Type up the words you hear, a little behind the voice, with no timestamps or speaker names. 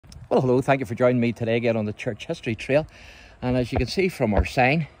Well, hello, thank you for joining me today again on the Church History Trail. And as you can see from our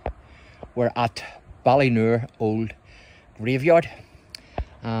sign, we're at BALLYNURE Old Graveyard.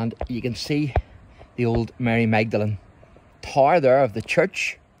 And you can see the old Mary Magdalene tower there of the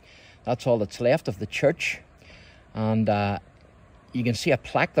church. That's all that's left of the church. And you can see a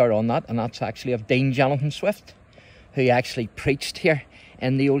plaque there on that, and that's actually of Dean Jonathan Swift, who actually preached here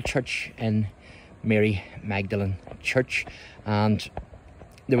in the old church in Mary Magdalene Church. And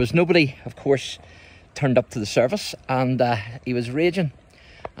there was nobody, of course, turned up to the service, and he was raging.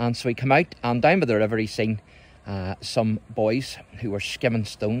 And so he came out, and down by the river he seen some boys who were skimming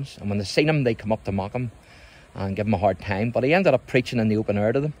stones, and when they seen him they come up to mock him and give him a hard time. But he ended up preaching in the open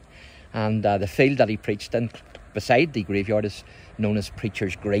air to them, and the field that he preached in beside the graveyard is known as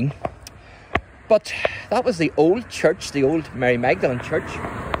Preacher's Green. But that was the old church, the old Mary Magdalene Church.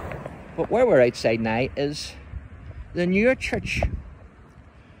 But where we're outside now is the newer church,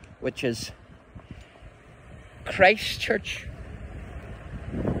 which is Christ Church.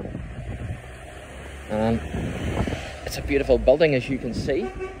 And it's a beautiful building, as you can see.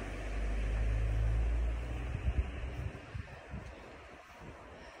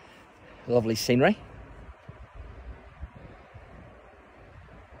 Lovely scenery.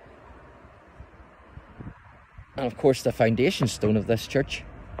 And of course the foundation stone of this church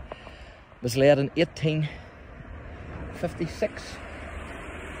was laid in 1856.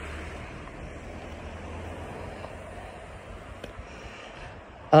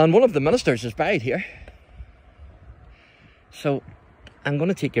 And one of the ministers is buried here. So I'm going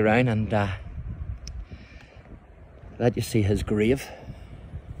to take you around and let you see his grave.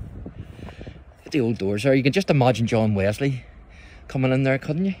 At the old doors there, you can just imagine John Wesley coming in there,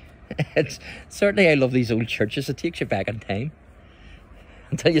 couldn't you? It's certainly, I love these old churches. It takes you back in time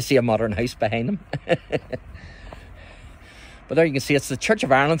until you see a modern house behind them. But there you can see it's the Church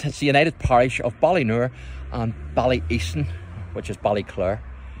of Ireland. It's the United Parish of Ballynure and Ballynure, which is Ballyclare.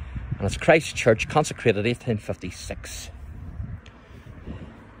 And it's Christ Church, consecrated 1856.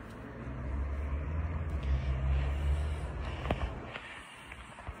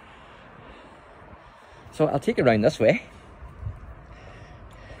 So I'll take you around this way.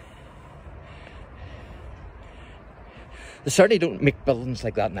 They certainly don't make buildings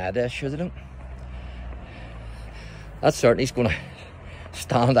like that nowadays, sure they don't. That certainly is going to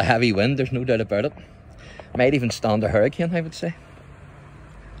stand a heavy wind, there's no doubt about it. Might even stand a hurricane, I would say.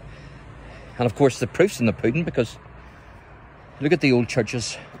 And of course the proof's in the pudding, because look at the old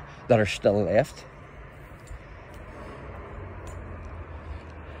churches that are still left.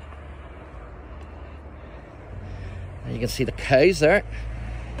 And you can see the cows there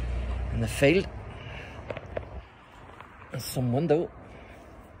in the field. There's some window.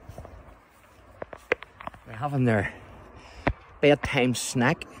 They're having their bedtime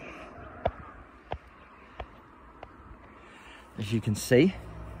snack, as you can see.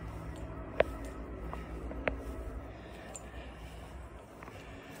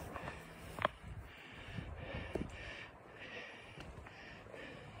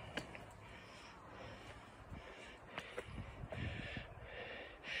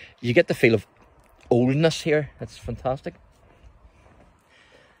 You get the feel of oldness here. It's fantastic.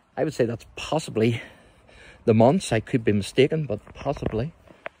 I would say that's possibly the months. I could be mistaken, but possibly.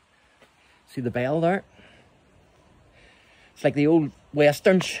 See the bell there? It's like the old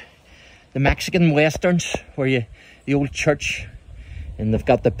westerns, the Mexican westerns, where the old church, and they've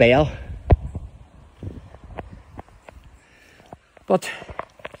got the bell. But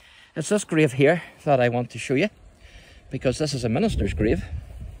it's this grave here that I want to show you, because this is a minister's grave.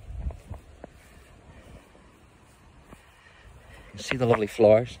 You see the lovely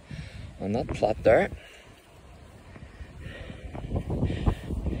flowers on that plot there.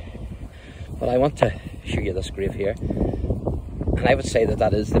 But I want to show you this grave here. And I would say that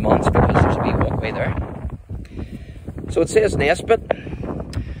that is the manse, because there's a wee walkway there. So it says NESBITT.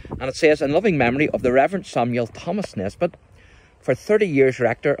 And it says, in loving memory of the Reverend Samuel Thomas Nesbitt, for 30 years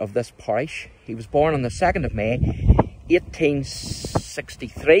rector of this parish. He was born on the 2nd of May,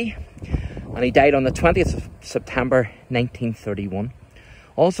 1863. And he died on the 20th of September 1931.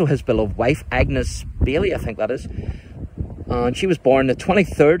 Also his beloved wife, Agnes Bailey, I think that is. And she was born the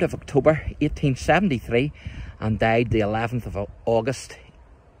 23rd of October 1873 and died the 11th of August.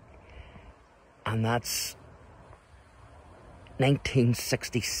 And that's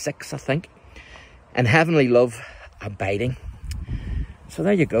 1966, I think. In heavenly love abiding. So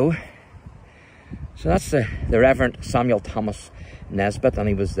there you go. So that's the Reverend Samuel Thomas Nesbitt, and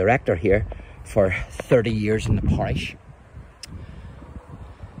he was the rector here for 30 years in the parish.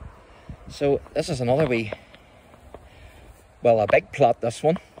 So this is another wee, well, a big plot, this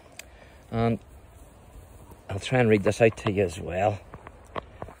one. And I'll try and read this out to you as well.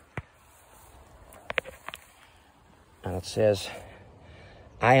 And it says,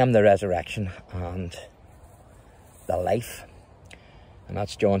 I am the resurrection and the life. And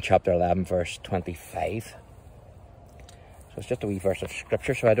that's John chapter 11, verse 25. So it's just a wee verse of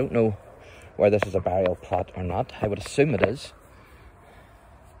scripture, so I don't know whether this is a burial plot or not. I would assume it is.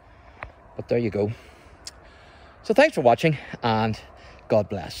 But there you go. So thanks for watching, and God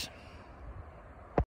bless.